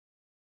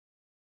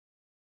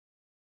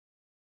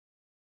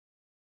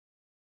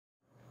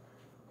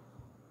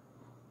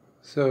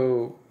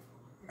So,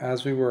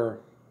 as we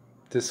were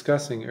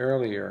discussing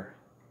earlier,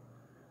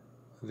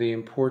 the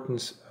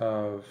importance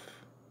of,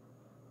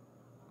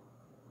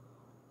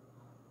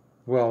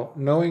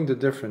 knowing the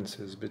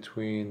differences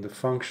between the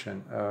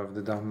function of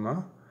the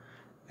Dhamma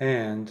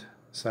and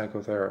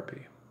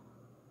psychotherapy,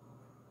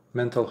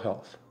 mental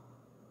health,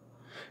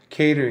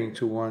 catering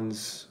to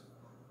one's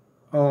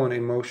own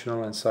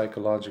emotional and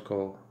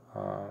psychological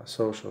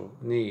social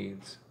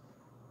needs.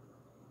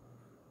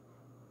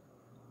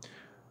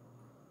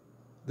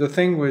 The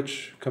thing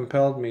which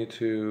compelled me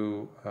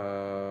to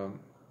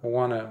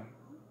want to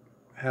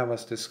have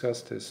us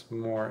discuss this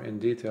more in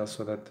detail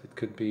so that it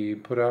could be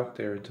put out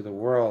there into the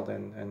world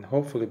and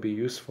hopefully be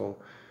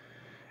useful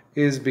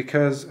is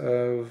because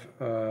of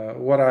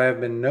what I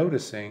have been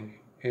noticing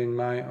in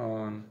my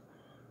own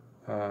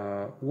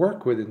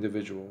work with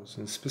individuals,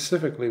 and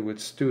specifically with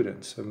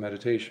students of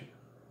meditation.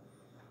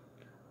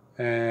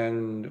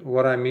 And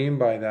what I mean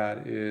by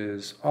that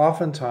is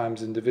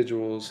oftentimes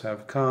individuals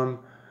have come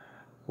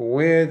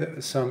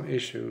with some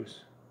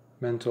issues,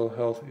 mental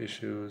health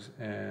issues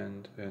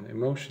and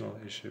emotional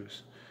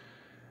issues,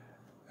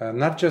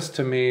 not just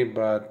to me,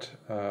 but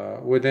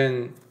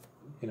within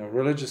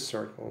religious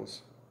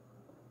circles.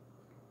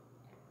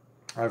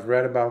 I've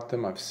read about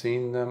them, I've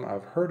seen them,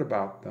 I've heard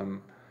about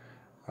them,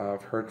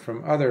 I've heard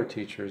from other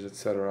teachers,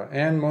 etc.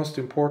 And most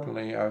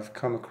importantly, I've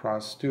come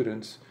across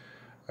students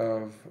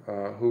of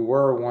who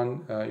were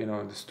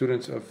the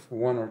students of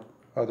one or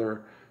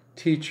other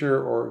teacher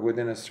or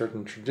within a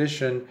certain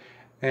tradition,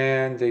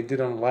 and they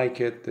didn't like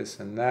it, this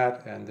and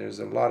that, and there's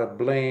a lot of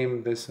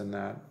blame, this and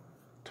that,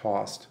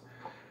 tossed.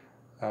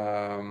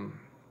 And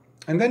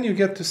then you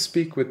get to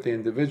speak with the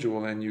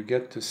individual and you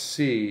get to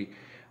see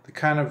the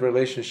kind of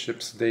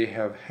relationships they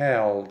have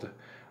held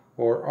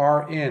or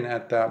are in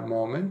at that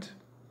moment.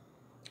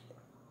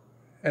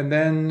 And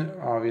then,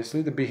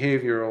 obviously, the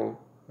behavioral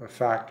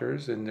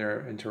factors in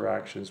their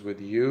interactions with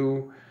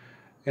you.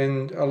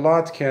 And a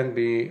lot can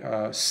be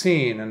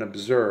seen and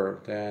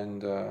observed.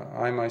 And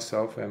I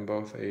myself am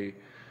both a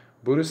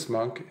Buddhist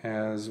monk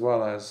as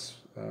well as,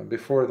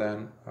 before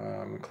then,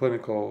 a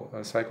clinical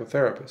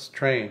psychotherapist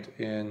trained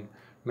in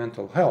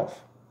mental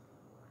health,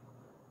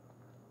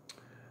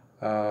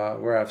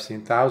 where I've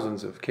seen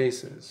thousands of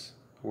cases,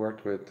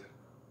 worked with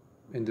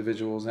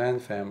individuals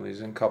and families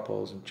and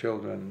couples and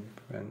children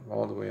and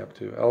all the way up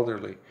to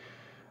elderly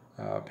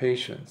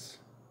patients.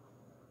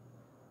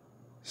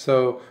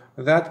 So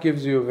that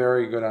gives you a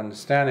very good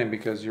understanding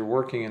because you're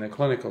working in a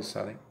clinical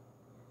setting.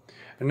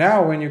 And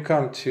now when you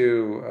come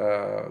to,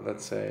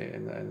 let's say,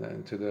 in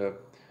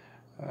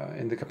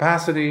the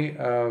capacity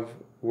of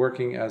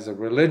working as a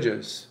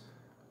religious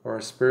or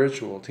a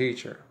spiritual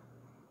teacher,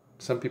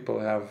 some people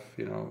have,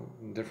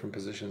 different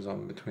positions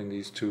on between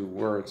these two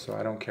words, so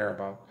I don't care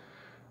about.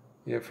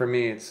 For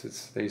me,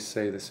 it's they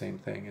say the same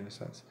thing in a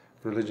sense,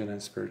 religion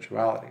and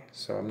spirituality.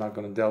 So I'm not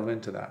going to delve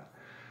into that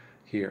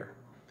here.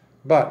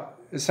 But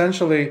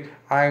essentially,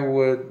 I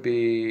would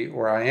be,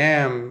 or I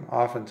am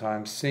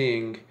oftentimes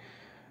seeing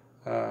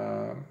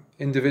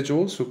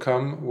individuals who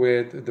come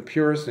with the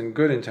purest and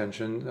good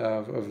intention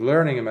of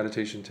learning a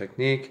meditation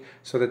technique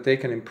so that they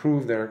can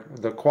improve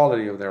the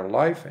quality of their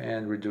life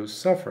and reduce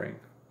suffering.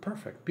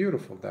 Perfect,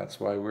 beautiful. That's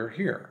why we're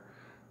here.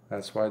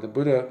 That's why the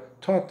Buddha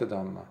taught the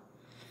Dhamma.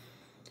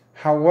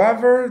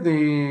 However,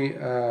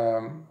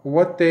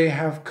 what they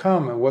have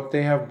come and what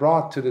they have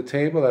brought to the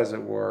table, as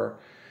it were,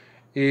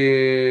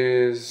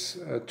 is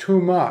too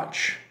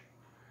much,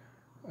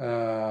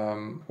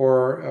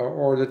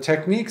 or the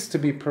techniques to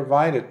be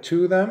provided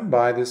to them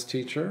by this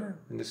teacher,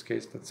 in this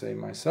case, let's say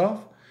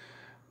myself,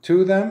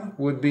 to them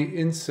would be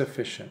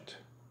insufficient.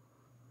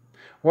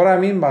 What I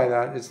mean by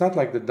that, it's not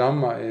like the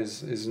Dhamma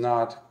is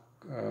not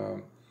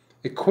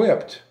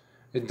equipped.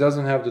 It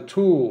doesn't have the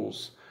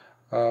tools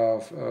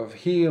of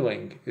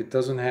healing. It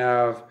doesn't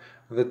have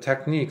the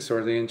techniques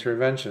or the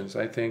interventions.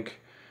 I think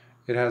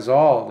it has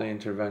all the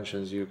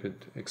interventions you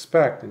could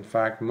expect. In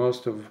fact,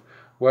 most of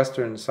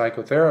Western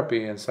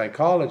psychotherapy and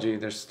psychology,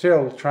 they're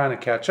still trying to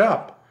catch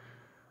up.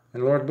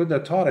 And Lord Buddha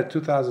taught it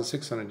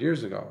 2,600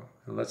 years ago.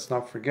 And let's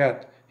not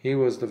forget, he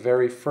was the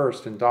very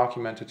first in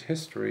documented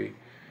history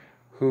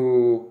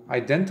who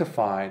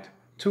identified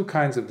two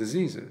kinds of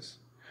diseases.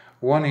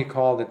 One he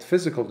called it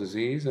physical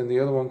disease, and the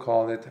other one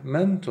called it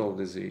mental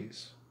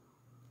disease,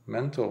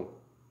 mental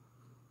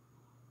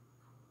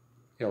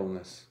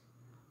illness.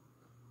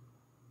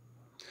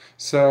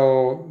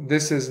 So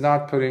this is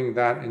not putting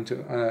that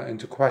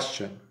into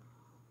question.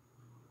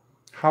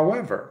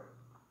 However,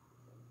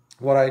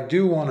 what I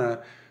do want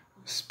to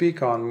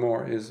speak on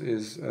more is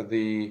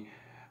the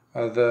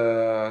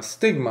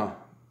stigma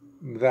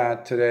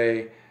that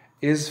today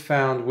is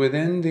found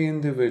within the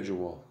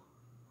individual.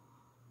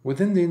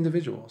 Within the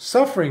individual,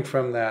 suffering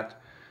from that,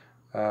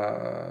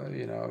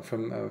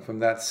 from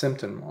that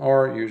symptom,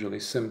 or usually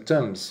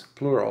symptoms,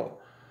 plural.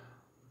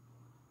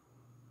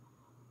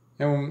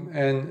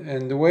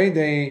 And the way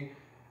they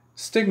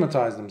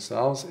stigmatize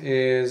themselves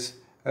is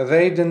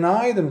they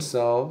deny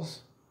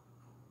themselves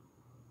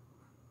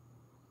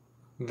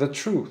the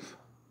truth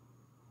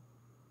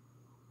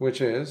which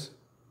is,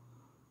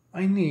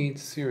 I need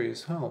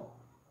serious help.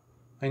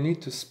 I need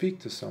to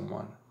speak to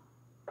someone.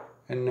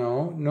 And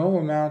no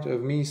amount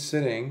of me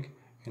sitting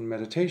in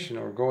meditation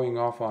or going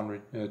off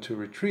on to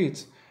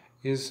retreats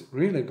is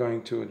really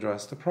going to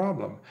address the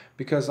problem.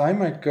 Because I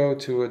might go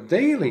to a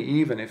daily,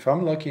 even if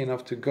I'm lucky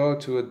enough to go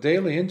to a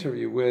daily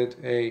interview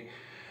with a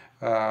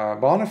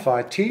bona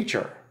fide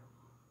teacher,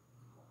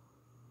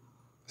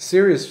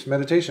 serious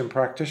meditation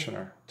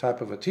practitioner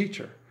type of a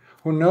teacher,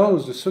 who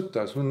knows the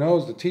suttas, who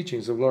knows the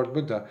teachings of Lord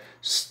Buddha,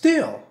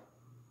 still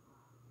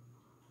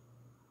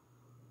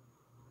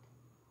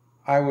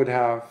I would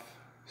have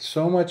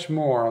so much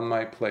more on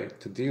my plate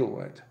to deal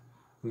with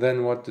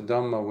than what the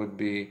Dhamma would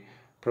be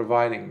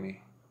providing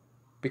me.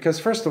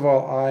 Because first of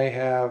all, I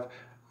have,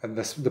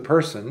 the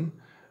person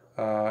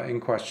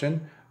in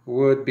question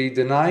would be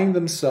denying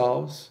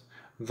themselves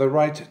the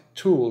right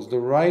tools, the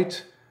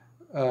right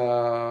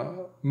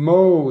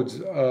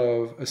modes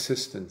of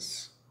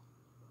assistance.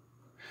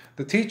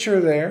 The teacher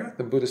there,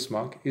 the Buddhist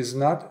monk, is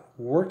not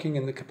working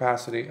in the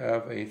capacity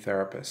of a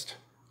therapist.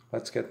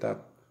 Let's get that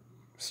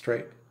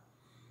straight.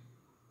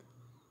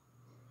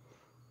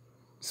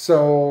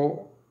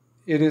 So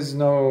it is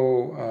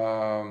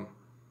no,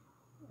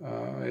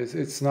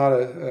 it's not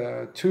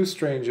a too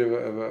strange of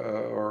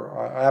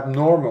or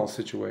abnormal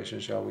situation,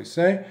 shall we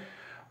say,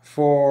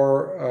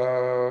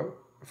 for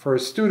a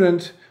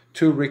student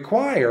to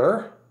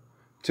require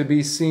to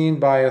be seen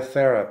by a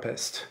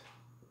therapist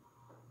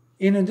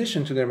in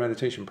addition to their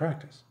meditation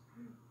practice.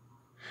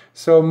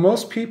 So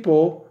most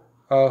people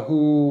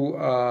who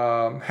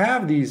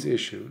have these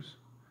issues,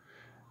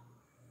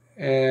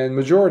 and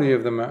majority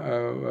of them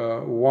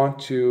want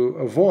to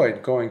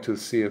avoid going to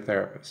see a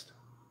therapist.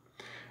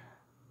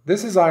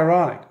 This is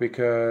ironic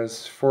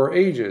because for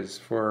ages,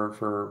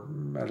 for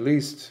at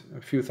least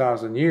a few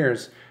thousand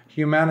years,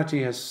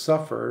 humanity has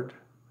suffered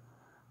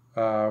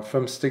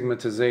from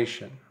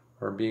stigmatization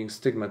or being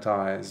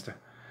stigmatized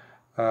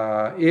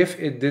if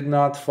it did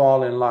not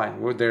fall in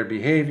line with their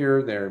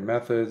behavior, their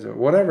methods, or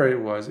whatever it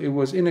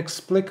was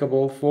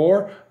inexplicable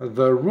for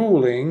the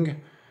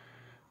ruling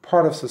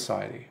part of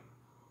society.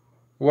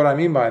 What I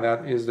mean by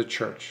that is the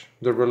church,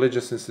 the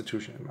religious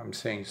institution. I'm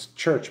saying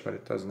church, but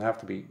it doesn't have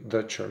to be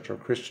the church or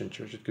Christian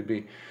church. It could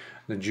be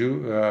the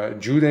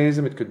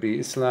Judaism, it could be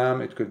Islam,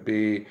 it could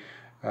be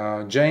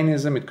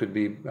Jainism, it could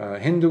be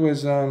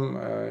Hinduism,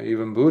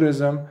 even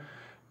Buddhism.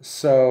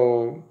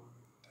 So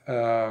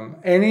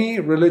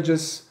any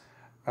religious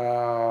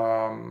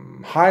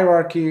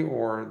hierarchy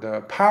or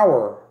the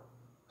power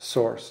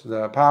source,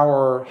 the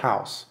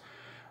powerhouse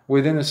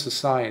within a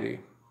society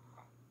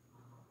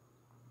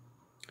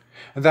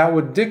that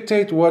would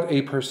dictate what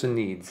a person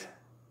needs,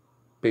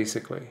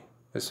 basically,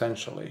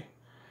 essentially.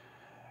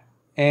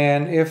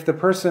 And if the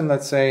person,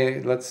 let's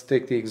say, let's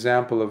take the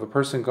example of a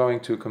person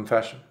going to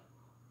confession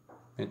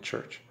in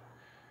church.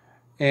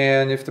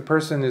 And if the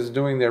person is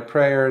doing their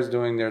prayers,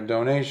 doing their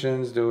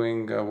donations,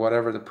 doing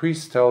whatever the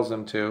priest tells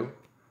them to,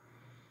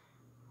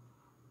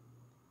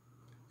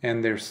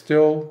 and they're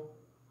still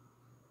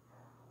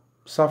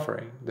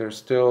suffering, they're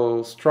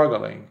still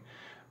struggling,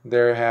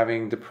 they're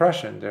having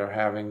depression, they're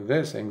having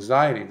this,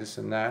 anxiety, this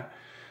and that.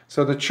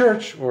 So the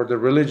church, or the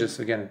religious,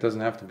 again, it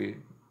doesn't have to be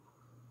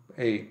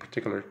a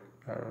particular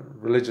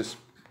religious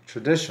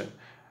tradition,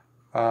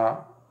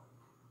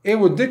 it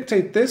would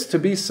dictate this to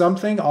be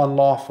something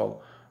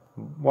unlawful.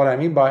 What I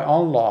mean by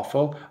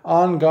unlawful,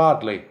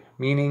 ungodly,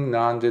 meaning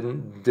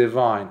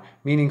non-divine,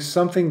 meaning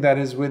something that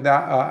is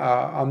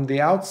on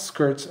the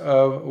outskirts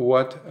of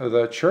what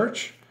the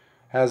church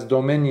has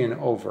dominion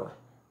over,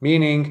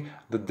 meaning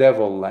the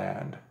devil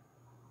land,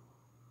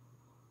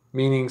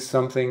 meaning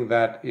something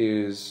that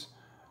is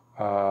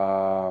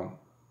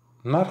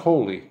not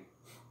holy,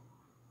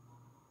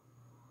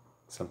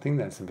 something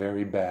that's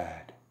very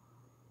bad.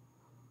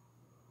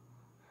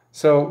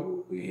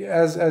 So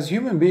as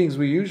human beings,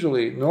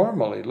 we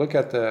normally look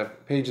at the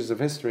pages of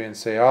history and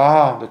say,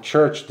 the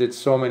church did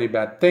so many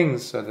bad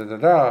things,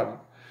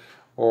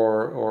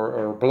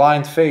 or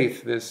blind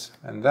faith, this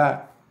and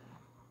that.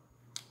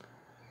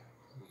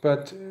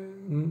 But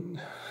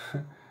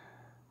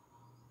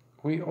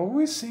we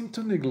always seem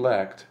to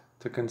neglect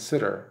to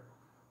consider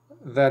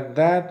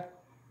that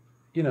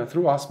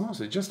through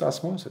osmosis, just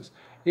osmosis,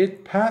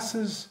 it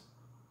passes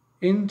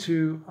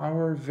into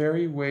our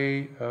very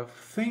way of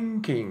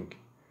thinking.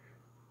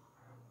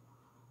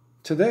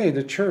 Today,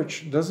 the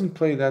church doesn't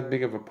play that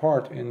big of a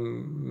part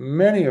in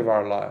many of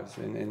our lives,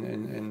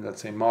 in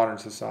let's say, modern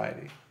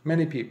society.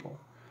 Many people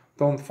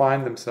don't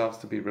find themselves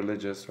to be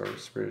religious or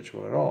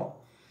spiritual at all.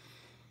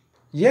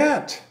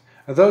 Yet,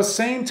 those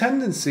same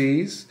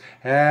tendencies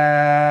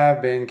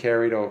have been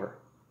carried over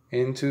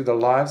into the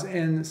lives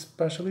and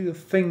especially the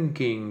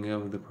thinking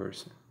of the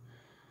person.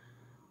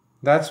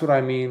 That's what I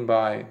mean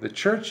by the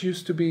church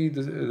used to be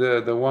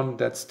the one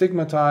that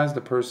stigmatized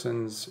the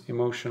person's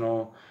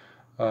emotional,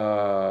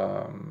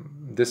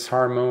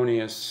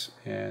 disharmonious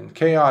and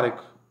chaotic,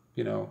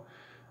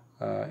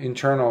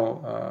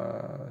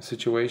 internal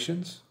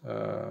situations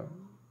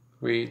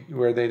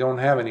where they don't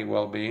have any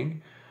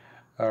well-being.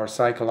 or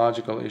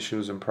psychological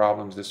issues and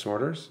problems,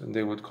 disorders, and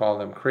they would call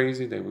them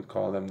crazy, they would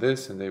call them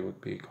this, and they would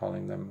be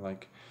calling them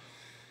like,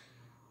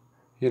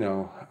 you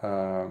know,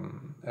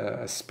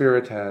 a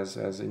spirit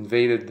has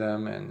invaded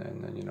them,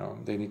 and you know,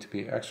 they need to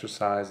be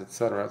exorcised,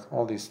 etc.,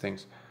 all these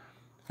things.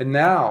 And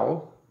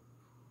now,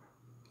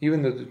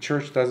 even though the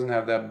church doesn't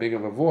have that big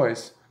of a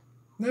voice,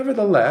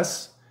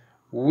 nevertheless,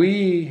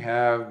 we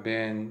have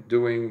been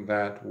doing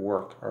that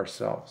work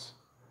ourselves,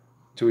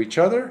 to each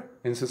other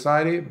in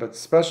society, but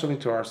especially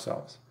to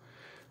ourselves.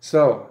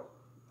 So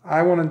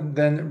I want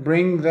to then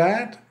bring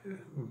that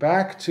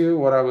back to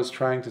what I was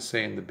trying to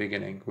say in the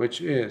beginning,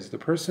 which is the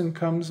person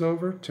comes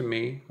over to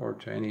me or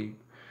to any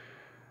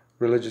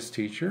religious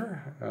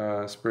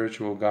teacher,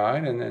 spiritual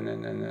guide,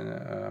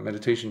 and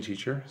meditation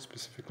teacher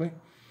specifically,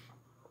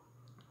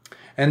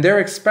 and they're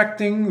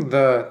expecting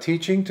the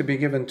teaching to be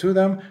given to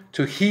them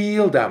to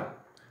heal them,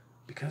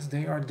 because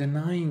they are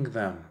denying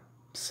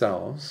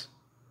themselves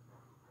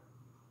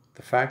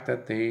the fact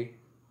that they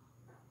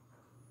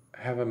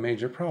have a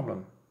major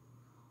problem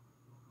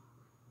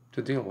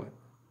to deal with.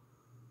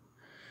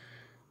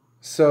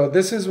 So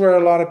this is where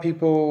a lot of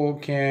people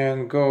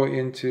can go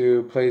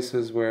into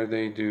places where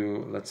they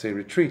do, let's say,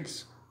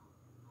 retreats,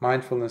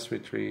 mindfulness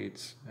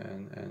retreats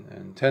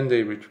and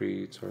 10-day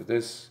retreats or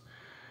this.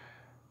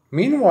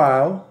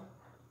 Meanwhile,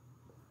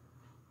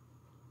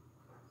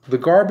 the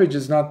garbage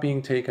is not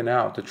being taken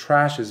out. The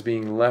trash is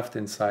being left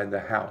inside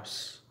the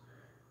house.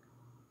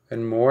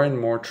 And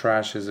more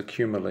trash is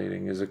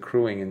accumulating, is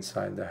accruing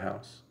inside the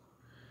house.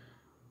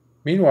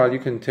 Meanwhile, you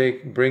can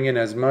bring in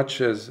as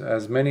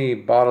many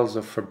bottles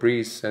of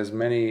Febreze, as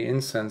many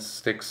incense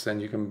sticks,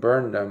 and you can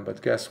burn them,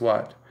 but guess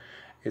what?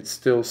 It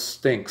still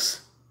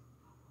stinks.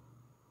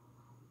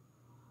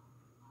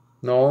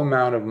 No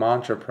amount of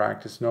mantra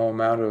practice, no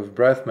amount of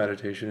breath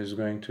meditation is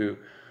going to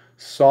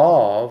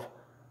solve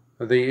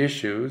the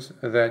issues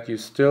that you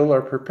still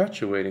are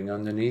perpetuating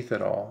underneath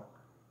it all.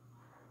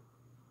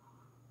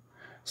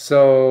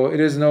 So it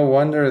is no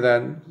wonder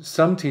that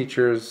some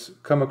teachers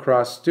come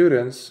across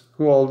students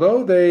who,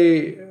 although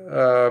they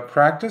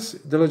practice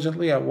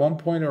diligently at one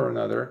point or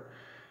another,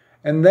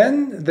 and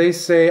then they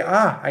say,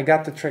 I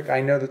got the trick,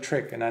 I know the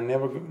trick, and I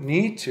never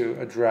need to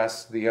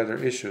address the other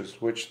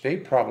issues, which they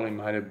probably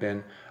might have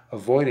been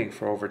avoiding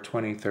for over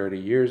 20, 30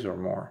 years or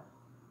more.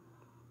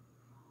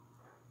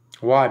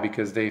 Why?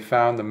 Because they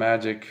found the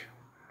magic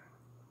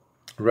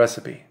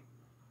recipe.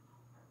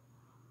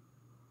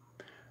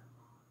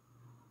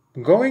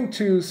 Going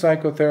to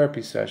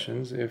psychotherapy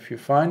sessions, if you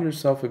find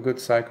yourself a good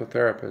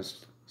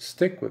psychotherapist,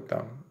 stick with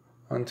them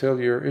until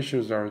your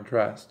issues are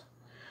addressed.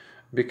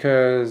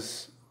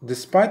 Because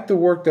despite the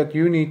work that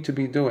you need to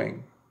be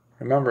doing,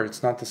 remember,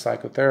 it's not the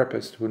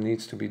psychotherapist who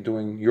needs to be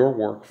doing your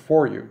work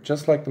for you.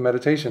 Just like the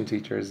meditation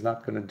teacher is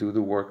not going to do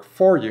the work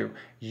for you.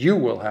 You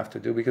will have to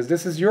do, because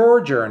this is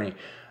your journey,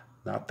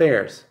 not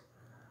theirs.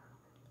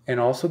 And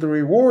also the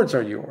rewards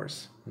are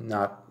yours,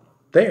 not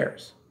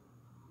theirs.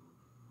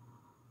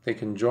 They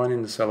can join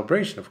in the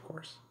celebration, of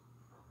course,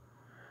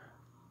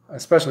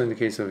 especially in the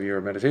case of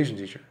your meditation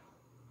teacher.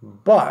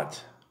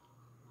 But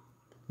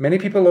many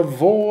people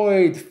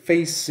avoid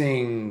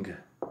facing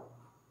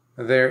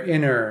their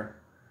inner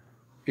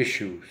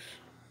issues.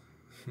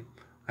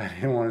 I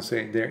didn't want to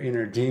say their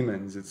inner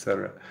demons,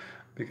 etc.,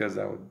 because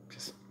that would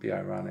just be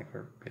ironic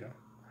or,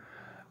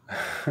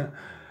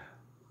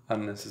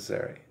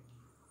 unnecessary.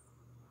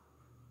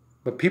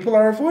 But people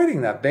are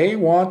avoiding that. They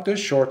want the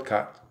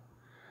shortcut.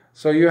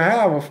 So you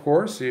have, of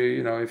course,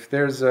 you know, if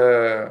there's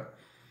a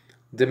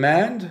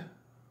demand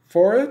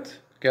for it,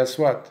 guess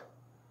what?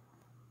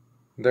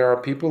 There are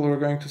people who are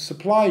going to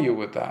supply you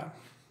with that.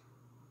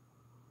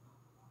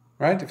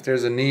 Right? If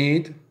there's a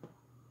need,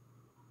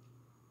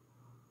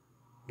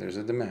 there's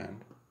a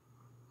demand.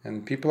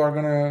 And people are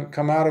going to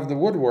come out of the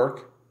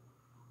woodwork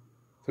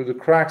through the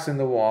cracks in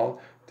the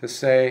wall to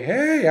say,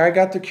 hey, I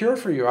got the cure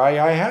for you.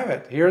 I have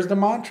it. Here's the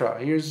mantra.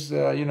 Here's,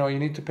 you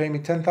need to pay me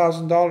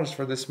 $10,000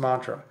 for this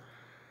mantra.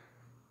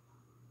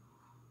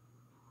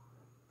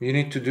 You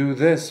need to do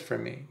this for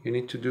me. You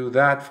need to do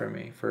that for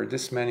me for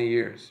this many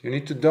years. You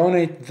need to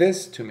donate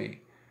this to me.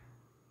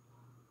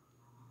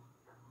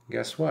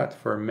 Guess what?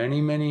 For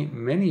many, many,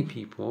 many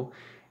people,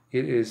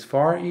 it is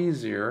far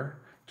easier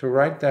to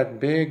write that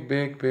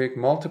big,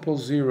 multiple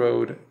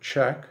zeroed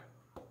check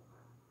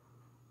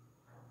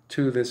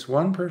to this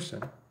one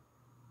person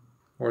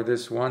or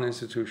this one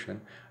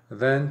institution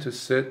than to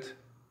sit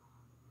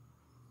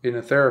in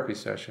a therapy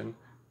session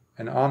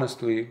and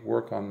honestly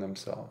work on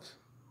themselves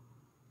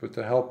with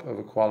the help of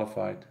a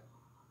qualified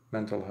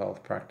mental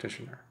health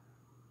practitioner,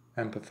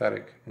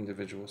 empathetic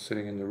individual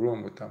sitting in the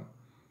room with them.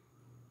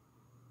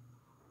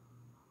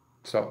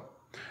 So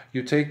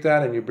you take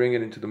that and you bring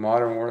it into the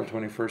modern world,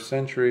 21st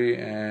century,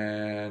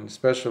 and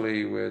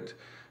especially with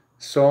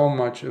so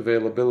much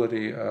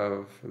availability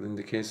of, in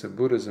the case of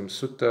Buddhism,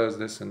 suttas,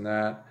 this and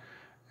that,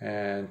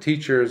 and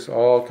teachers,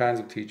 all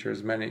kinds of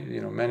teachers, many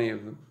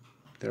of them,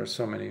 there are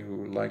so many who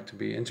would like to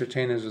be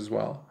entertainers as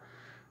well,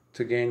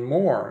 to gain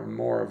more and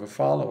more of a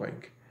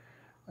following.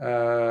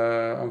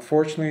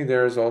 Unfortunately,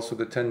 there's also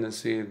the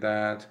tendency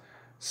that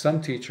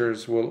some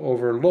teachers will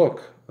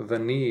overlook the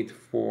need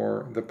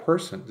for the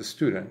person, the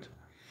student,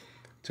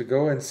 to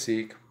go and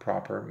seek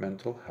proper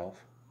mental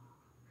health.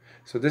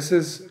 So this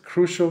is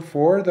crucial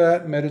for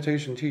that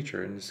meditation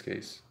teacher in this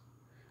case,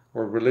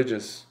 or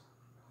religious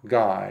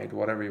guide,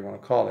 whatever you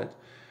want to call it,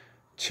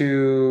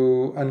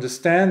 to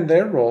understand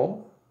their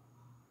role,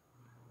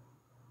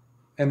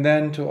 and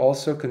then to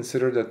also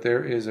consider that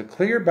there is a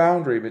clear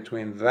boundary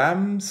between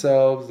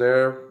themselves,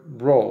 their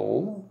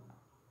role,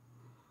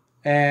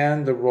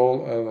 and the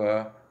role of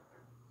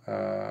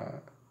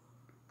a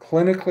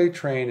clinically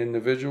trained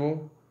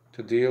individual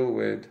to deal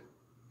with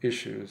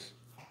issues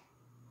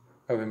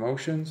of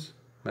emotions,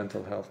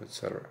 mental health,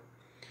 etc.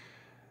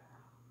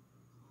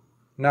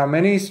 Now,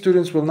 many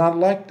students will not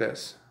like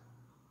this.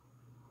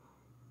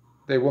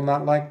 They will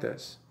not like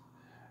this.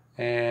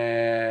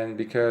 And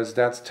because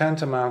that's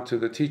tantamount to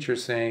the teacher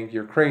saying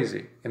you're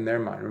crazy in their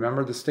mind.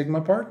 Remember the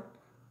stigma part?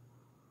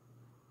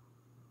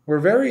 We're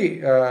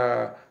very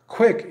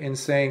quick in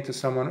saying to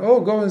someone,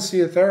 oh, go and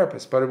see a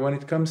therapist. But when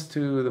it comes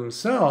to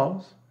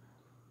themselves,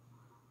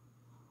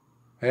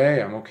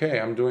 hey, I'm okay,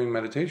 I'm doing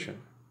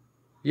meditation.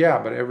 Yeah,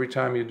 but every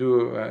time you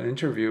do an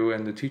interview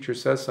and the teacher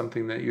says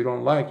something that you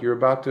don't like, you're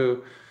about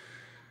to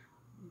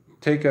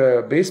take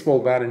a baseball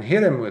bat and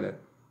hit him with it.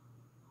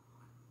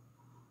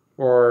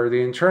 Or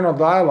the internal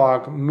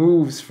dialogue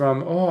moves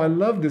from, oh, I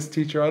love this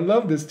teacher, I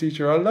love this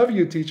teacher, I love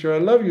you teacher, I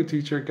love you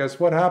teacher. Guess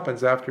what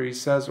happens after he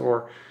says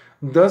or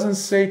doesn't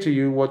say to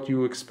you what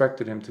you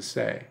expected him to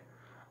say?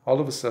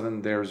 All of a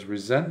sudden there's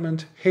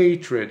resentment,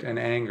 hatred, and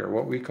anger,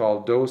 what we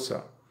call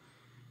dosa.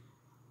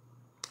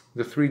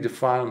 The three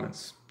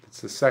defilements.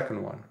 It's the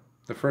second one.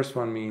 The first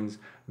one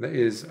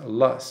is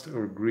lust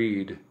or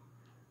greed.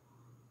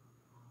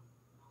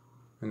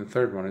 And the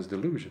third one is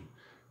delusion.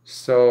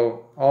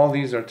 So all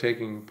these are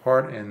taking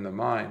part in the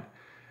mind.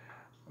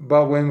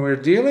 But when we're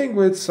dealing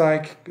with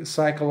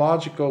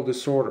psychological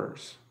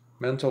disorders,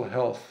 mental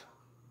health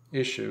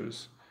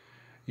issues,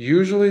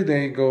 usually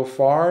they go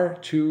far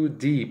too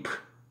deep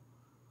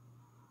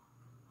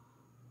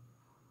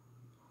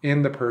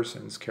in the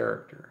person's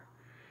character,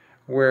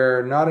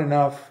 where not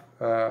enough,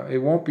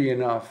 it won't be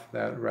enough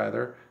that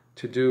rather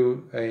to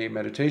do a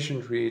meditation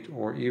retreat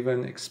or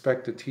even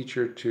expect a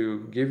teacher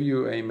to give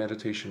you a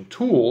meditation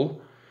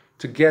tool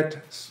to get,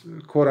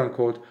 quote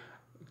unquote,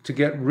 to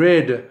get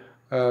rid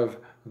of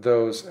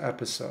those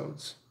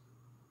episodes.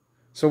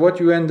 So what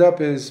you end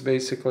up is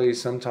basically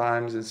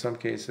sometimes, in some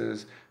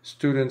cases,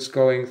 students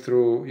going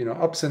through,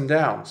 ups and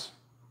downs.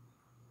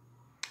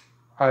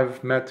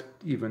 I've met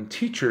even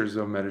teachers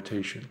of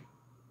meditation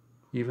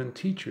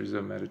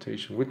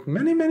with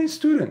many, many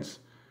students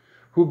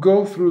who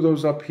go through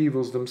those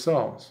upheavals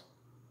themselves.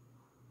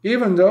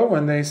 Even though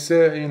when they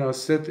sit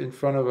in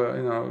front of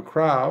a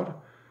crowd,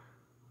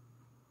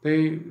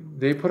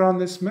 they put on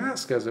this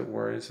mask, as it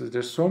were. It says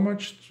there's so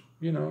much,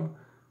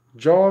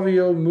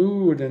 jovial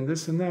mood and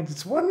this and that.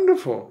 It's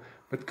wonderful.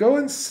 But go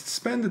and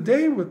spend a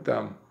day with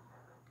them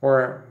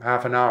or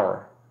half an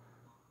hour.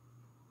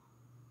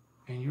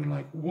 And you're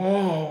like,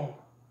 whoa,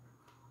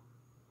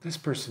 this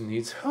person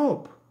needs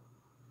help.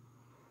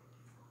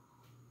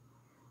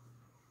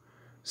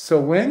 So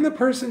when the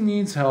person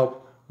needs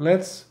help,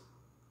 let's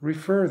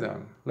refer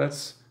them.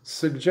 Let's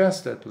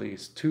suggest at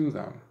least to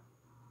them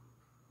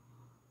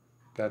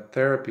that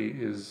therapy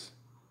is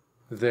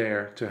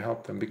there to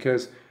help them.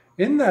 Because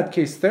in that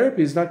case,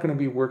 therapy is not going to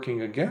be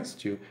working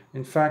against you.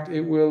 In fact,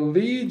 it will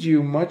lead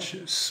you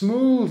much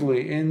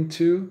smoothly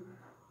into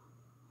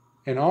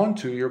and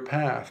onto your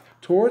path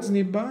towards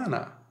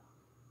Nibbāna.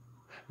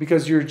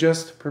 Because you're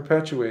just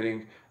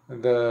perpetuating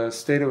the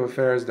state of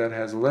affairs that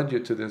has led you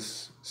to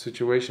this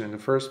situation in the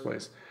first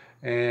place.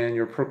 And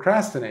you're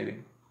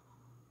procrastinating.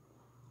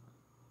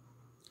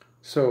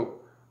 So,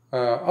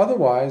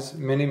 otherwise,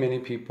 many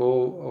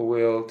people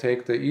will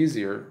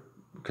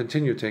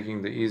continue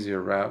taking the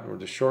easier route or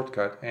the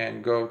shortcut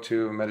and go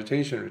to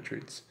meditation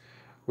retreats,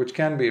 which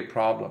can be a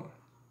problem.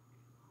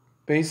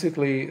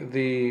 Basically,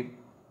 the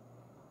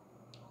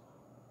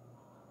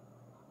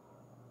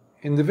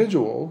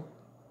individual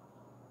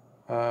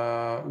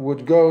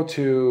would go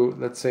to,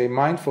 let's say,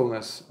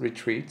 mindfulness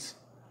retreats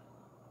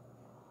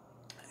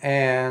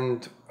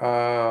and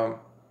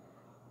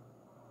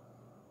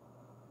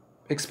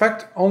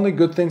expect only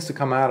good things to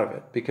come out of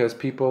it, because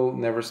people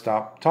never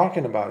stop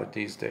talking about it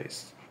these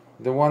days.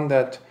 The one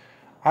that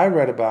I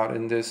read about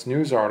in this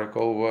news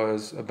article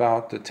was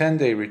about the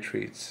 10-day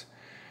retreats,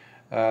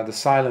 the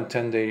silent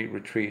 10-day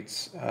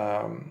retreats,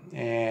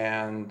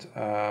 and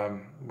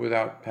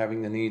without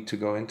having the need to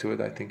go into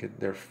it, I think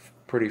they're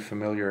pretty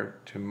familiar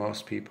to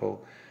most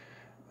people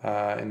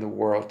in the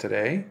world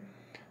today.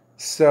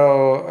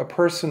 So a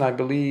person, I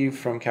believe,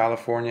 from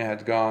California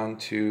had gone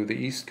to the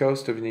East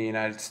Coast of the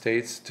United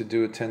States to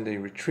do a 10-day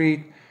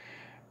retreat,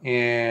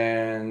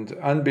 and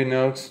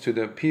unbeknownst to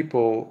the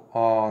people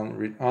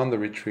on the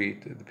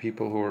retreat, the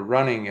people who were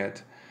running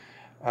it,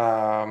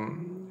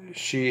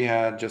 She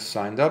had just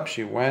signed up.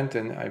 She went,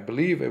 and I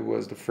believe it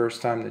was the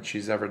first time that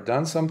she's ever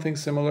done something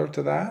similar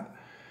to that.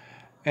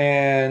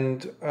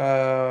 And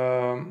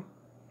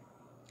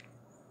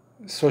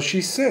so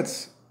she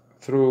sits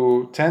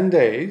through 10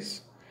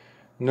 days,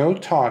 no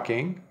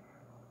talking,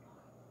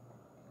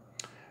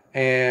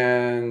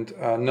 and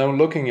no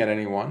looking at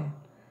anyone.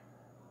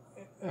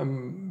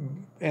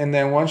 And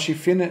then once she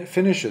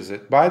finishes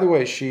it, by the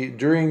way, she,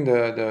 during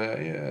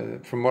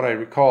from what I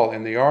recall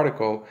in the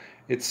article,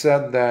 it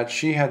said that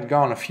she had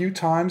gone a few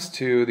times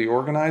to the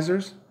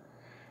organizers,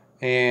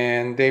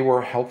 and they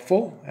were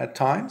helpful at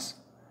times,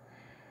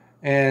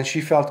 and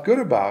she felt good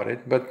about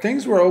it, but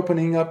things were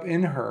opening up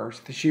in her.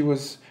 She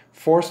was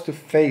forced to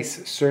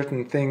face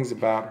certain things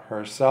about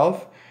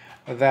herself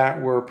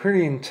that were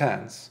pretty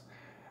intense.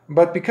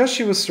 But because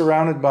she was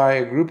surrounded by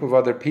a group of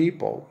other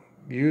people,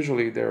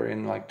 usually they're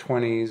in like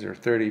 20s or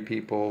 30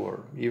 people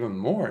or even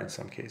more in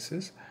some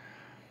cases,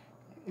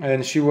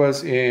 and she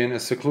was in a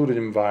secluded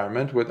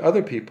environment with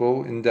other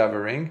people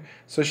endeavoring,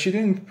 so she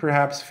didn't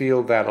perhaps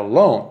feel that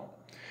alone.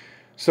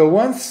 So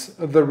once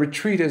the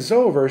retreat is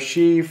over,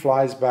 she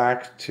flies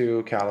back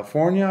to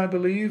California, I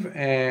believe,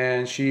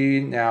 and she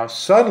now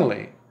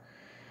suddenly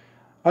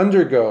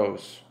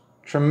undergoes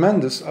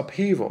tremendous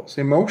upheavals,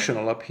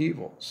 emotional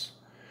upheavals.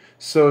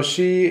 So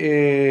she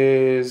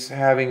is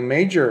having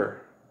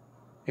major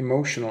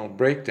emotional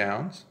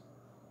breakdowns,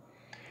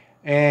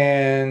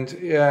 and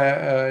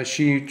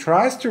she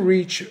tries to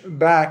reach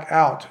back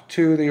out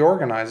to the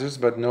organizers,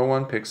 but no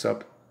one picks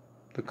up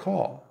the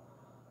call.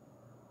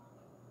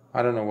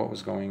 I don't know what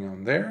was going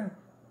on there.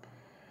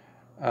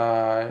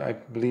 I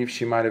believe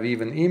she might have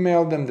even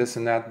emailed them, this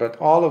and that, but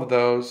all of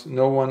those,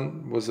 no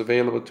one was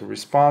available to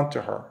respond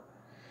to her.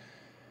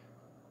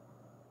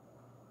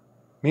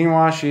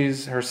 Meanwhile,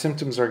 her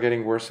symptoms are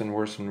getting worse and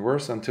worse and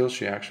worse until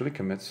she actually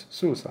commits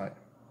suicide.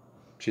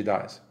 She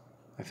dies.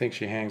 I think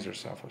she hangs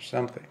herself or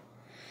something.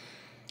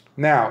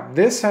 Now,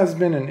 this has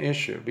been an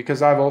issue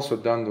because I've also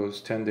done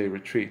those 10-day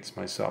retreats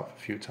myself a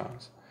few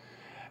times.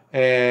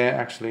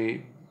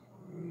 Actually,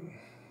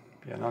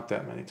 yeah, not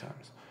that many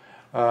times.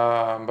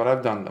 But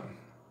I've done them.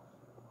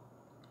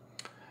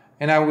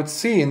 And I would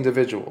see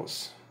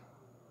individuals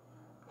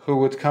who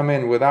would come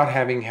in without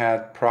having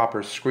had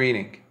proper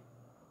screening.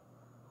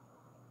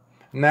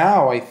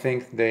 Now I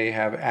think they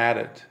have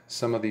added,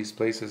 some of these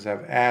places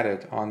have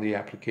added on the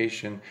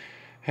application,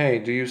 hey,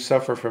 do you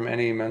suffer from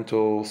any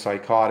mental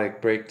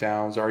psychotic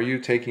breakdowns? Are you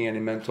taking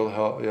any mental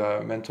health,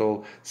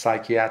 mental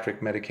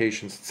psychiatric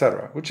medications,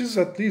 etc.? Which is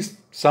at least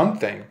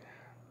something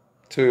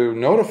to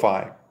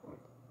notify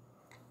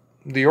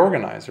the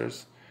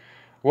organizers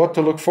what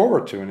to look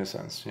forward to, in a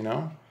sense, you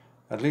know,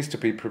 at least to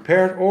be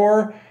prepared,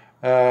 or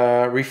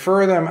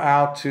refer them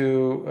out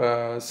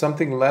to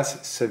something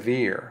less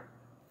severe.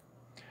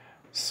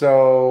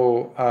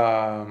 So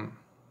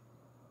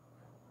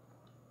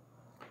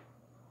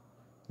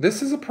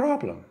this is a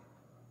problem,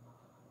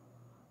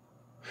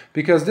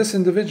 because this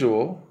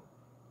individual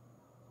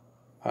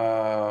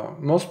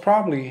most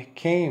probably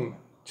came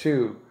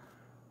to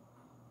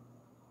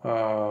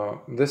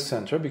this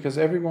center because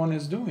everyone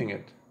is doing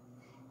it.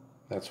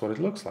 That's what it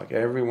looks like.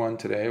 Everyone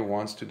today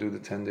wants to do the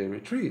 10-day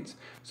retreats.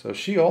 So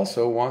she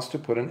also wants to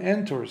put an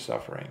end to her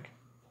suffering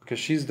because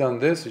she's done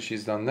this,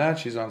 she's done that,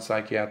 she's on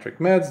psychiatric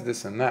meds,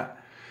 this and that.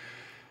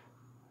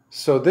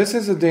 So this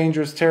is a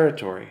dangerous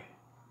territory.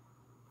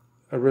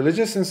 A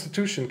religious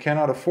institution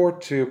cannot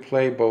afford to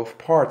play both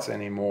parts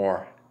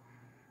anymore.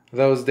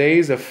 Those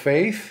days of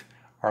faith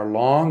are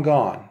long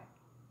gone.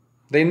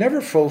 They never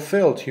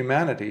fulfilled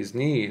humanity's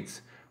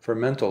needs for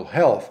mental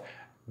health.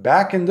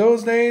 Back in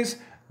those days,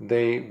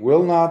 they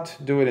will not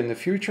do it in the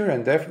future,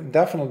 and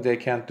definitely they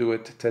can't do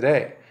it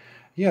today.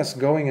 Yes,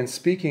 going and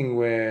speaking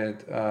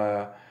with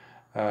a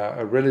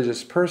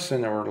religious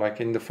person, or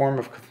like in the form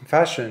of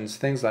confessions,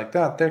 things like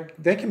that,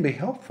 they can be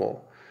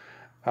helpful.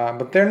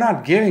 But they're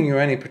not giving you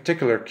any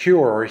particular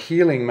cure or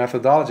healing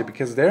methodology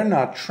because they're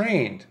not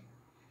trained.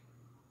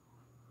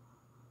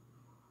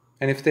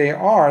 And if they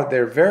are,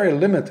 they're very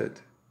limited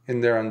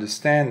in their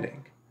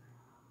understanding.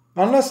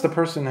 Unless the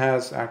person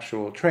has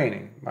actual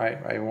training.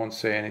 I won't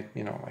say any,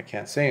 I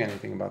can't say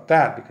anything about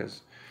that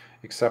because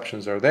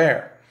exceptions are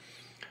there.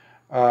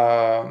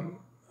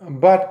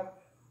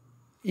 But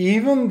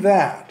even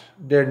that,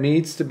 there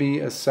needs to be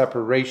a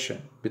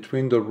separation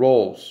between the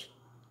roles.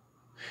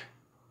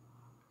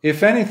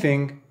 If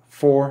anything,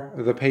 for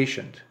the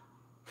patient,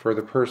 for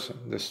the person,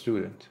 the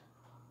student.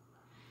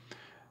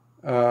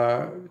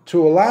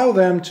 To allow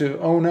them to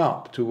own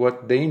up to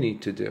what they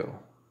need to do.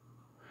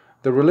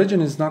 The religion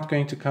is not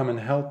going to come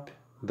and help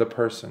the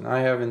person.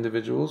 I have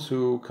individuals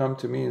who come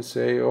to me and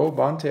say, oh,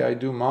 Bhante, I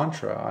do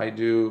mantra, I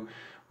do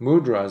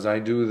mudras, I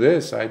do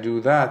this, I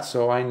do that,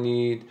 so I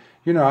need,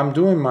 I'm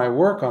doing my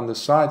work on the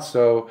side,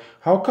 so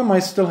how come I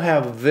still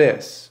have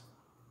this?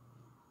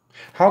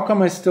 How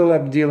come I still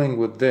am dealing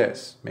with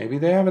this? Maybe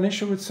they have an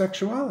issue with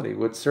sexuality,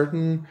 with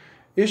certain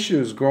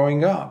issues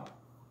growing up.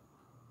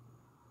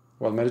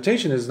 Well,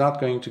 meditation is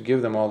not going to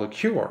give them all the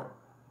cure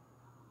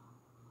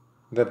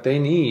that they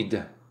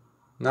need.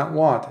 Not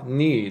want,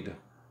 need.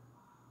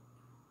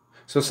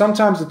 So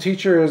sometimes the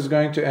teacher is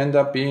going to end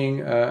up being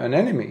an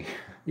enemy,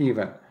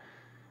 even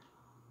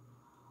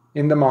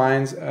in the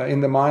minds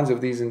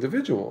of these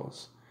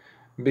individuals,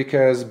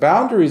 because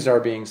boundaries are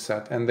being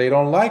set, and they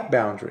don't like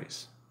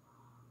boundaries.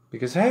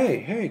 Because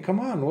hey, come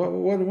on,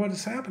 what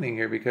is happening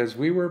here? Because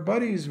we were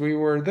buddies, we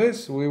were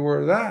this, we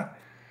were that.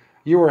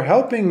 You were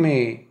helping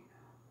me.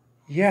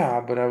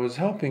 Yeah, but I was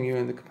helping you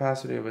in the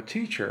capacity of a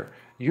teacher.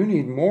 You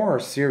need more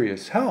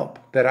serious help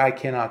that I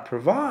cannot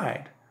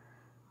provide.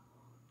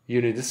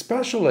 You need a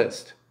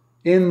specialist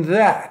in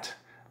that.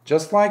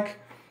 Just like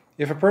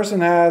if a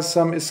person has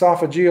some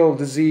esophageal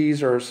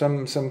disease or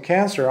some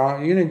cancer,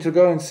 you need to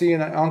go and see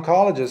an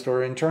oncologist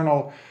or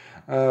internal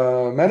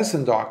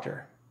medicine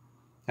doctor,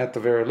 at the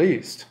very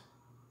least.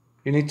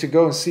 You need to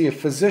go and see a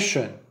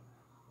physician.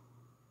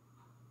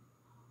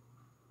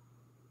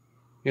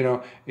 You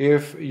know,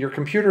 if your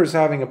computer is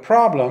having a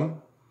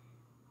problem,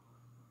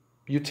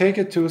 you take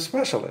it to a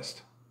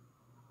specialist.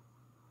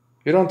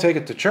 You don't take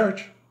it to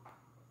church.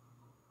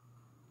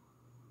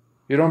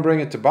 You don't bring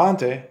it to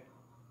Bhante.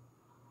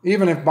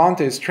 Even if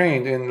Bhante is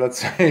trained in, let's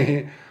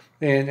say,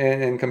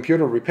 in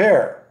computer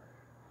repair,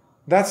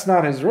 that's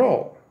not his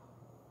role.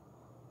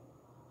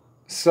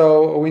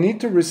 So we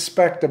need to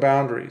respect the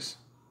boundaries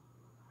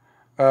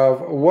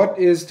of what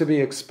is to be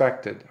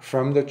expected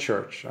from the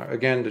church.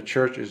 Again, the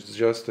church is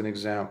just an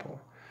example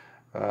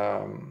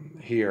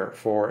here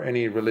for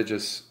any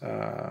religious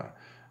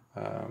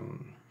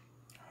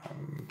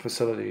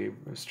facility,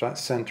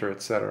 center,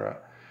 etc.,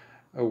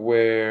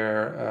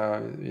 where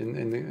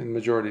in the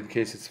majority of the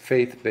case it's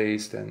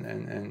faith-based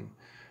and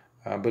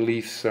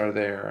beliefs are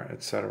there,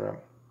 etc.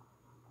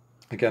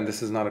 Again,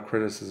 this is not a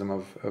criticism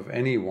of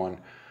anyone.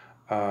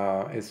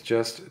 It's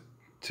just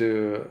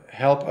to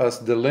help us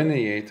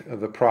delineate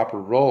the proper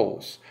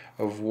roles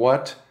of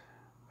what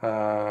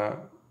a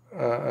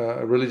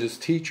religious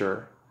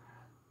teacher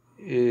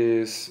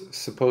is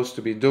supposed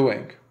to be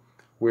doing.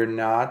 We're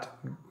not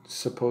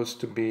supposed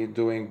to be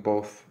doing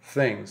both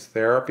things,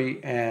 therapy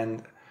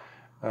and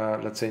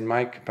let's say in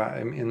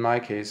my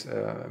case,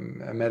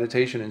 a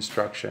meditation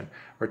instruction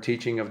or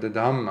teaching of the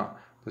Dhamma,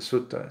 the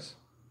suttas.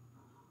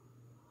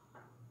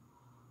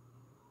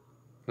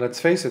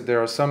 Let's face it,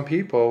 there are some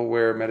people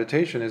where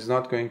meditation is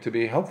not going to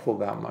be helpful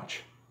that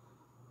much.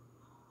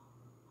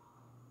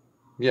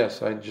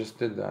 Yes, I just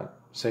did that,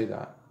 say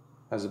that,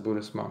 as a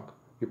Buddhist monk.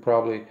 You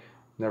probably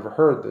never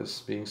heard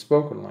this being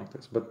spoken like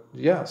this, but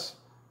yes,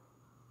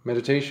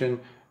 meditation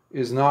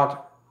is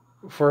not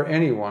for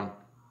anyone.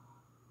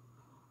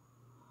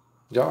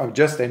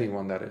 Just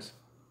anyone, that is.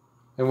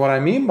 And what I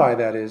mean by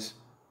that is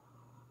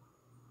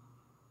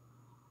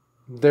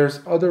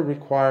there's other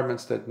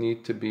requirements that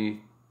need to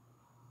be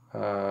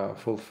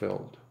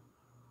fulfilled.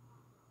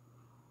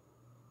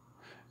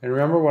 And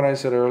remember what I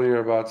said earlier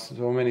about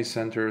so many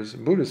centers,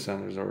 Buddhist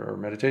centers or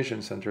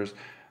meditation centers,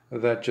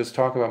 that just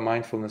talk about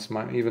mindfulness,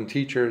 even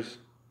teachers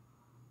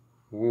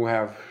who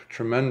have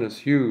tremendous,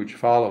 huge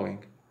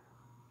following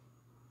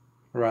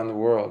around the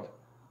world.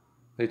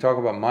 They talk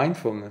about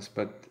mindfulness,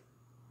 but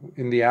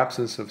in the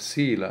absence of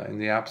sila, in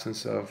the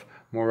absence of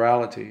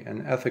morality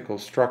and ethical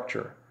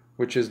structure,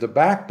 which is the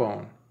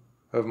backbone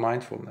of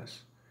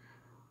mindfulness.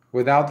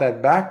 Without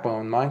that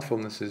backbone,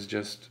 mindfulness is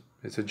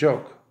it's a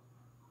joke.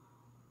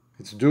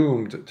 It's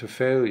doomed to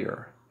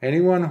failure.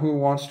 Anyone who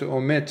wants to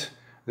omit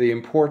the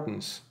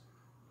importance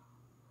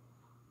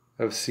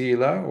of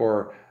sila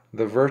or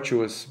the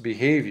virtuous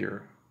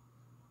behavior,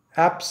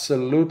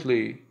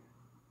 absolutely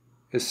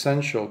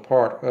essential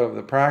part of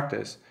the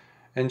practice,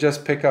 and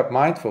just pick up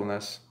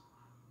mindfulness,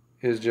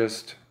 is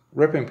just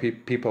ripping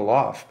people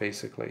off,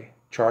 basically,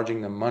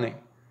 charging them money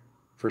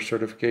for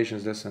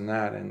certifications, this and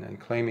that, and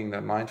claiming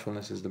that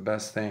mindfulness is the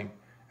best thing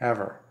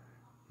ever.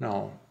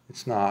 No,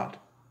 it's not.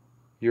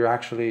 You're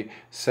actually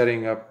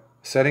setting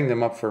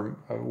them up for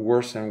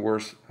worse and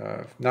worse,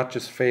 not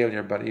just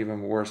failure, but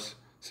even worse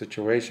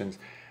situations,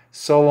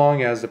 so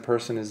long as the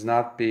person is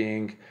not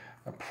being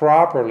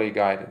properly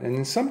guided. And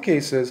in some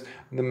cases,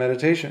 the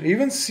meditation,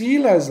 even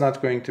sila is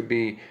not going to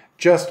be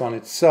just on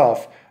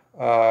itself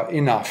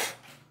enough.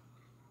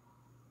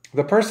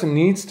 The person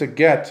needs to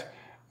get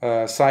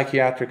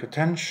psychiatric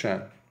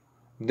attention.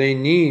 They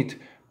need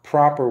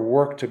proper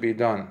work to be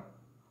done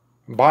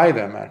by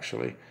them,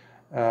 actually,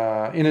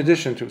 in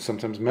addition to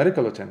sometimes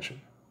medical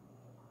attention.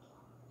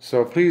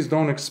 So please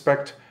don't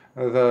expect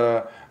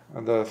the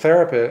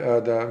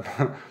therapist,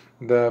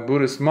 the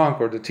Buddhist monk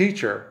or the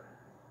teacher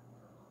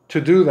to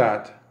do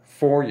that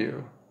for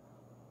you,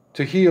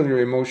 to heal your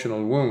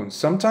emotional wounds.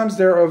 Sometimes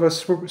they're of a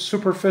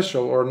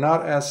superficial or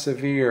not as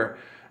severe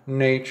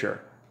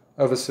nature,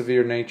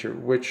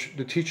 which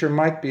the teacher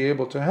might be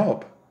able to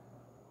help,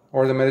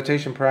 or the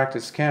meditation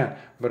practice can.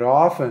 But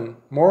often,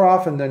 more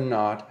often than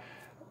not,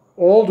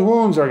 old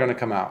wounds are going to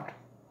come out,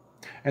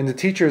 and the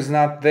teacher is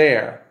not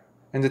there,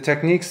 and the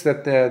techniques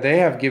that they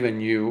have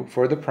given you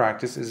for the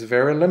practice is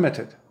very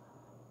limited.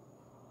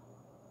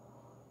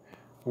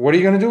 What are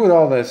you going to do with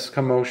all this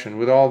commotion,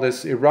 with all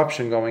this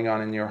eruption going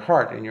on in your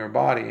heart, in your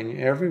body, and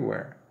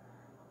everywhere?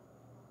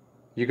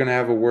 you're going to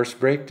have a worse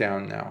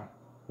breakdown now.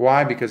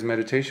 Why? Because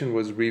meditation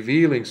was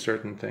revealing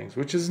certain things,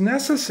 which is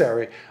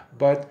necessary,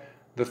 but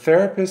the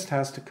therapist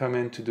has to come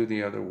in to do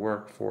the other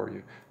work for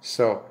you.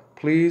 So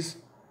please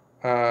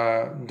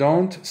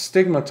don't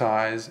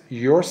stigmatize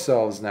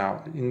yourselves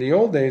now. In the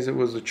old days, it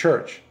was the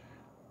church.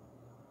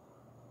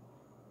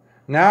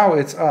 Now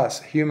it's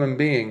us, human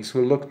beings,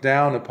 who look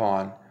down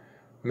upon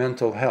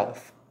mental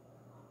health,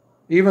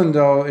 even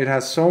though it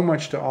has so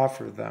much to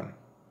offer them.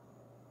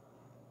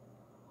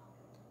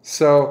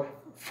 So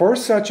for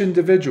such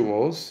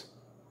individuals,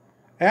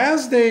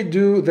 as they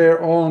do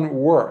their own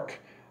work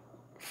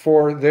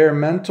for their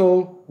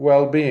mental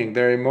well-being,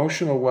 their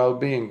emotional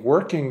well-being,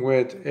 working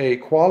with a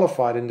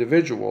qualified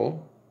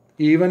individual,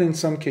 even in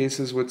some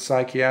cases with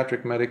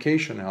psychiatric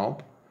medication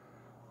help,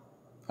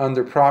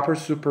 under proper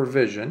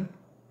supervision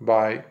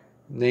by,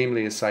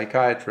 namely, a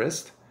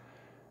psychiatrist,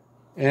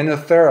 and a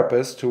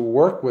therapist to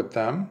work with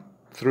them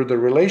through the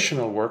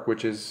relational work,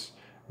 which is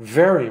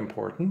very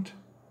important.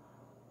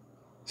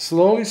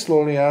 Slowly,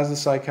 slowly, as the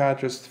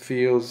psychiatrist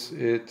feels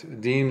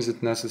it, deems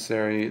it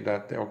necessary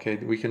that, okay,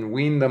 we can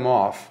wean them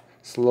off,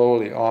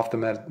 slowly off the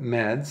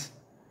meds,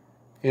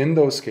 in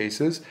those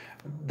cases,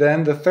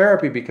 then the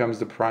therapy becomes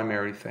the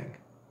primary thing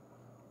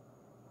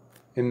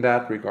in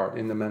that regard,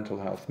 in the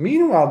mental health.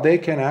 Meanwhile, they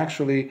can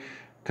actually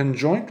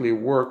conjointly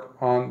work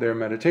on their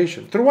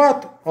meditation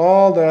throughout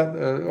all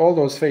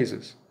those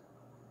phases,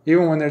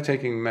 even when they're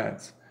taking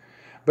meds.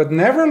 But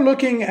never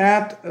looking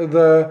at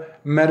the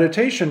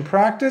meditation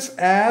practice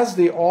as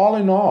the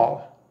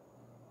all-in-all.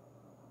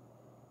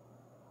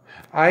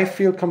 I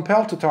feel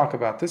compelled to talk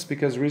about this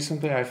because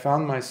recently I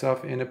found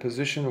myself in a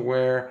position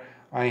where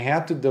I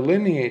had to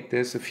delineate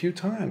this a few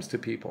times to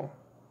people.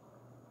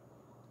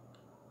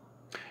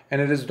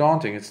 And it is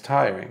daunting, it's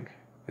tiring,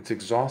 it's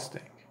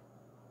exhausting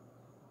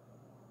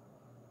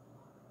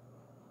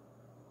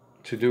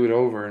to do it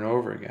over and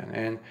over again.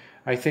 And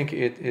I think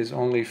it is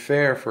only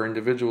fair for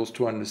individuals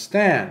to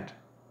understand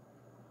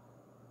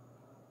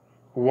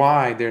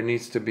why there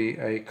needs to be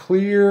a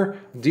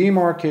clear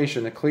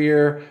demarcation, a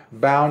clear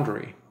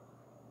boundary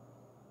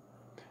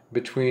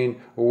between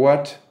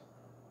what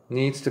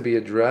needs to be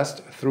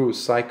addressed through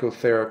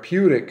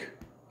psychotherapeutic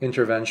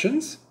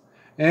interventions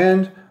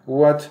and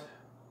what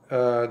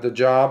the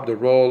job, the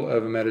role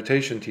of a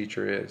meditation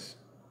teacher is.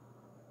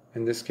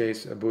 In this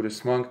case, a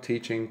Buddhist monk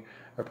teaching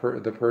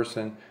the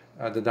person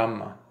the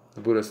Dhamma,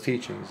 the Buddha's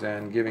teachings,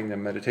 and giving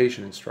them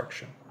meditation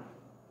instruction.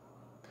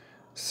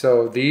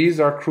 So these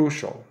are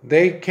crucial.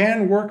 They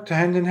can work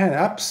hand in hand,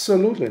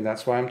 absolutely, and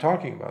that's why I'm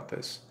talking about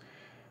this.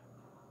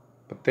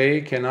 But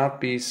they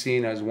cannot be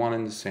seen as one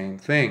and the same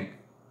thing.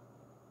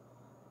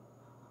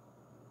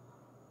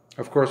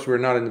 Of course, we're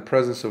not in the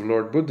presence of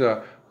Lord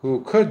Buddha,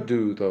 who could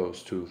do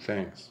those two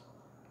things.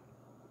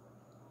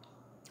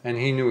 And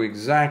he knew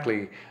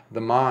exactly the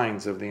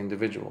minds of the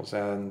individuals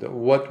and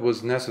what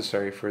was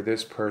necessary for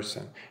this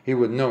person. He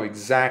would know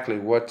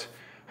exactly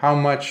how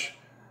much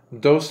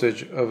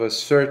dosage of a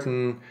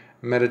certain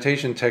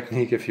meditation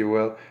technique, if you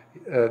will,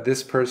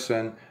 this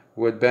person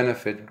would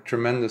benefit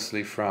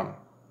tremendously from.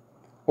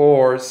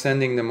 Or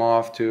sending them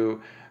off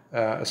to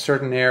a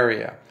certain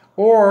area.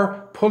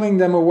 Or pulling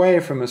them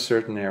away from a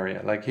certain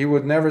area. Like he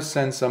would never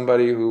send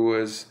somebody who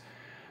was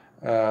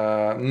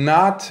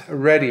not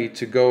ready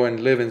to go and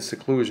live in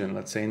seclusion,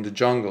 let's say in the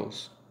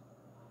jungles.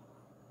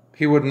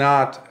 He would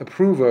not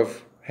approve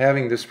of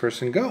having this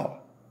person go.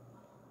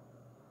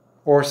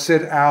 Or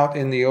sit out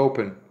in the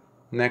open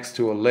next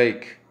to a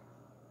lake.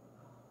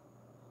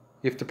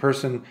 If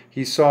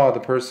he saw the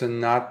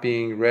person not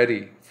being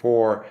ready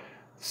for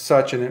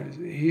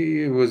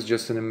he was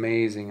just an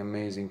amazing,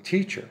 amazing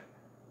teacher.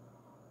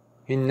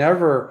 He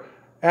never,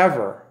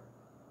 ever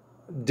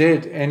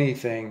did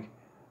anything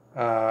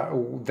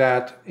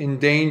that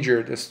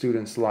endangered a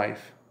student's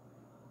life.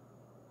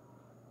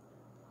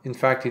 In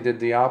fact, he did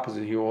the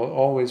opposite. He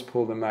always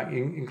pulled them back,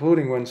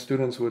 including when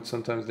students would,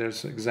 sometimes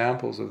there's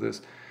examples of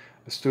this,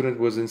 a student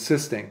was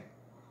insisting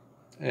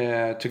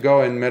to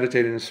go and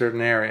meditate in a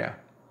certain area.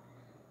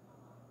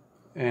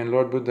 And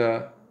Lord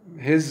Buddha,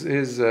 his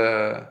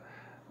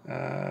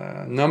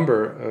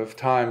number of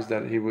times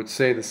that he would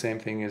say the same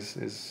thing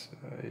is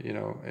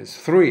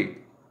 3.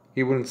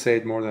 He wouldn't say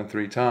it more than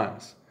 3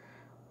 times.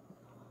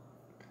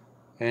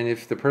 And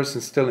if the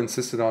person still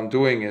insisted on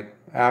doing it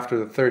after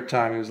the 3rd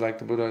time, he was like,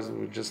 the Buddha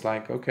was just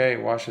like, okay,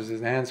 washes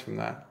his hands from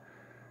that.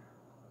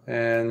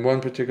 And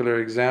one particular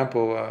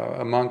example,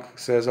 a monk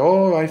says,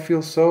 oh, I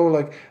feel so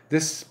like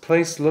this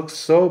place looks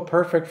so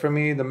perfect for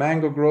me, the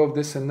mango grove,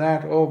 this and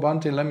that. Oh,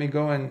 Bhante, let me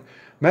go and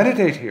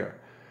meditate here.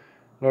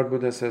 Lord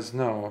Buddha says,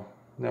 no,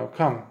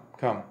 come,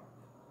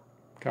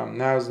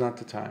 now is not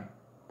the time.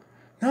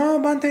 No,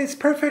 Bhante, it's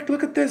perfect,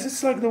 look at this,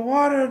 it's like the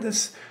water,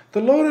 the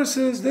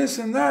lotuses, this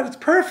and that, it's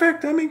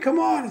perfect, I mean, come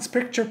on, it's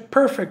picture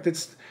perfect,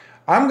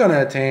 I'm going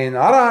to attain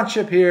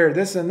arahantship here,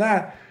 this and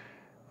that.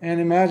 And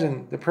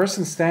imagine, the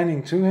person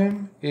standing to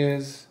him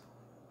is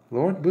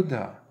Lord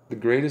Buddha, the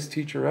greatest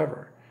teacher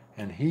ever,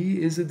 and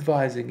he is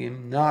advising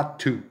him not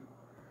to.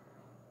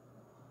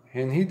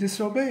 And he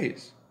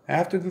disobeys.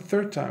 after the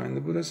third time. And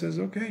the Buddha says,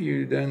 okay,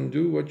 you then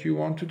do what you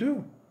want to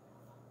do.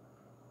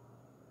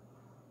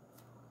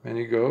 And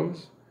he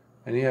goes,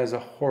 and he has a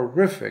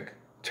horrific,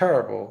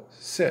 terrible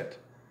sit.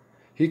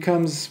 He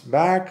comes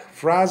back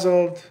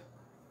frazzled,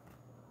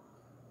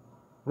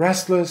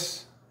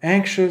 restless,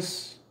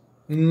 anxious,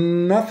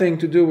 nothing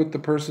to do with the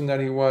person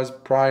that he was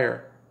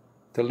prior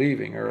to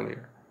leaving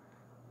earlier.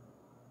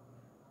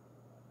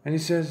 And he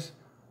says,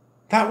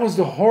 that was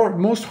the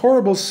most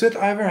horrible sit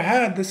I ever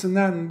had, this and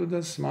that. And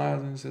Buddha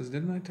smiles and says,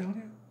 didn't I tell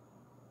you?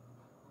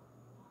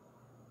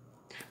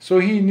 So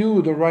he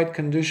knew the right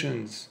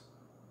conditions,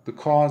 the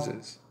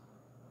causes.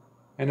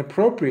 And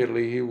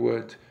appropriately he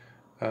would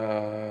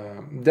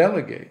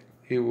delegate.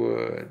 He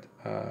would,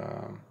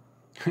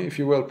 if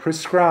you will,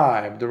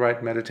 prescribe the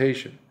right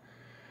meditation.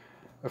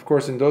 Of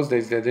course, in those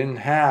days, they didn't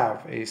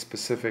have a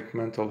specific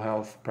mental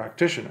health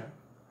practitioner.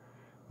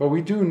 But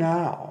we do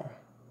now.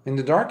 In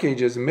the Dark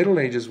Ages, Middle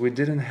Ages, we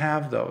didn't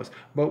have those.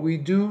 But we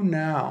do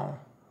now.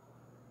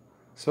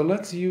 So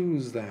let's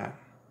use that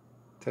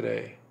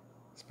today.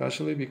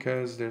 Especially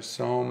because there's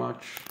so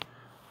much,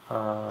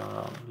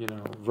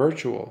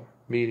 virtual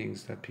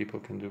meetings that people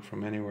can do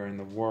from anywhere in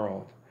the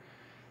world.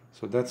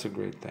 So that's a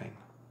great thing.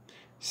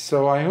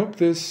 So I hope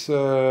this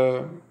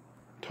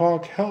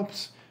talk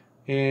helps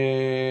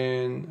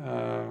in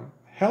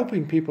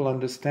helping people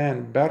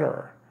understand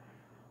better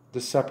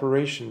the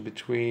separation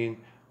between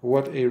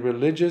what a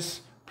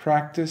religious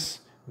practice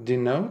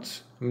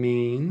denotes,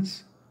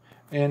 means,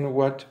 and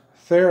what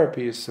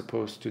therapy is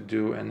supposed to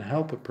do and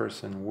help a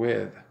person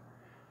with.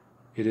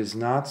 It is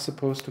not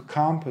supposed to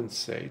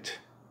compensate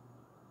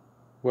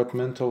what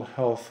mental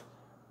health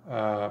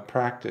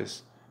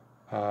practice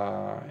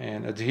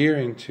and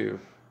adhering to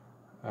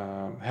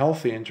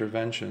healthy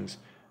interventions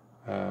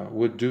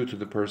would do to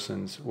the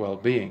person's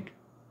well-being.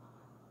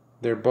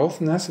 They're both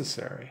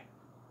necessary.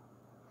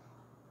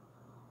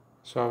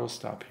 So I will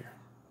stop here.